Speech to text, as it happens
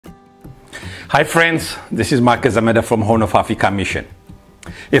Hi friends, this is Markos from Horn of Africa Mission.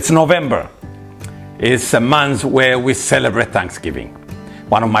 It's November. It's a month where we celebrate Thanksgiving,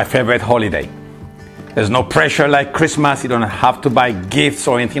 one of my favorite holidays. There's no pressure like Christmas. You don't have to buy gifts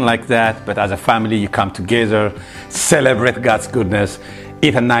or anything like that, but as a family you come together, celebrate God's goodness,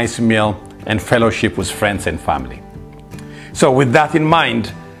 eat a nice meal, and fellowship with friends and family. So with that in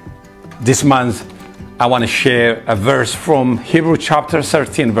mind, this month I want to share a verse from Hebrews chapter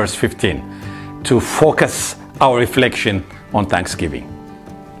 13 verse 15 to focus our reflection on Thanksgiving.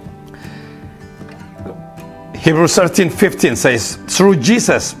 Hebrews 13:15 says, "Through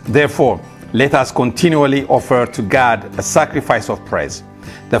Jesus, therefore, let us continually offer to God a sacrifice of praise,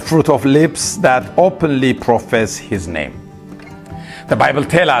 the fruit of lips that openly profess His name." The Bible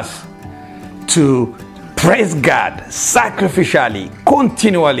tells us to praise God sacrificially,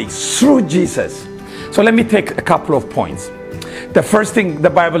 continually, through Jesus. So let me take a couple of points. The first thing the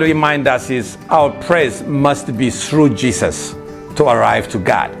Bible reminds us is our praise must be through Jesus to arrive to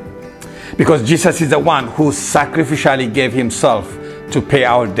God. Because Jesus is the one who sacrificially gave Himself to pay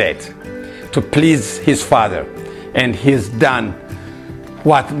our debt, to please His Father. And He's done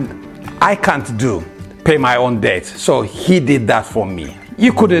what I can't do, pay my own debt. So He did that for me.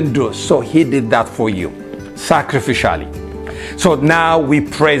 You couldn't do, so He did that for you, sacrificially. So now we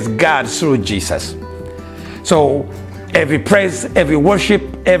praise God through Jesus. So every praise, every worship,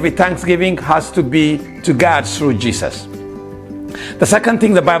 every thanksgiving has to be to God through Jesus. The second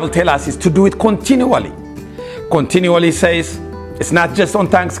thing the Bible tells us is to do it continually. Continually says it's not just on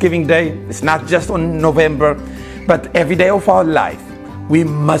Thanksgiving Day, it's not just on November, but every day of our life, we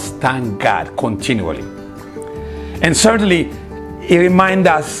must thank God continually. And certainly, it reminds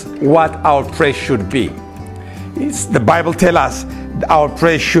us what our praise should be. The Bible tells us our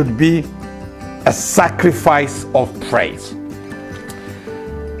praise should be a sacrifice of praise.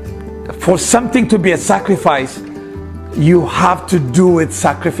 For something to be a sacrifice, you have to do it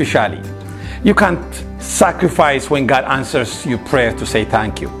sacrificially. You can't sacrifice when God answers your prayer to say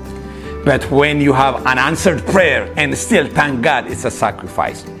thank you. But when you have an answered prayer and still thank God, it's a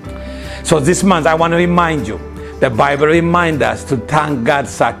sacrifice. So this month I want to remind you, the Bible reminds us to thank God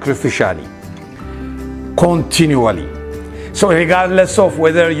sacrificially, continually. So regardless of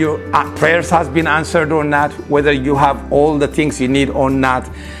whether your prayers has been answered or not, whether you have all the things you need or not,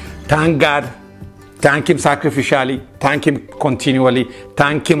 thank God, thank Him sacrificially, thank Him continually,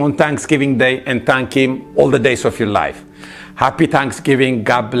 thank Him on Thanksgiving Day, and thank Him all the days of your life. Happy Thanksgiving.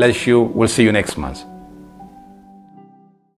 God bless you. We'll see you next month.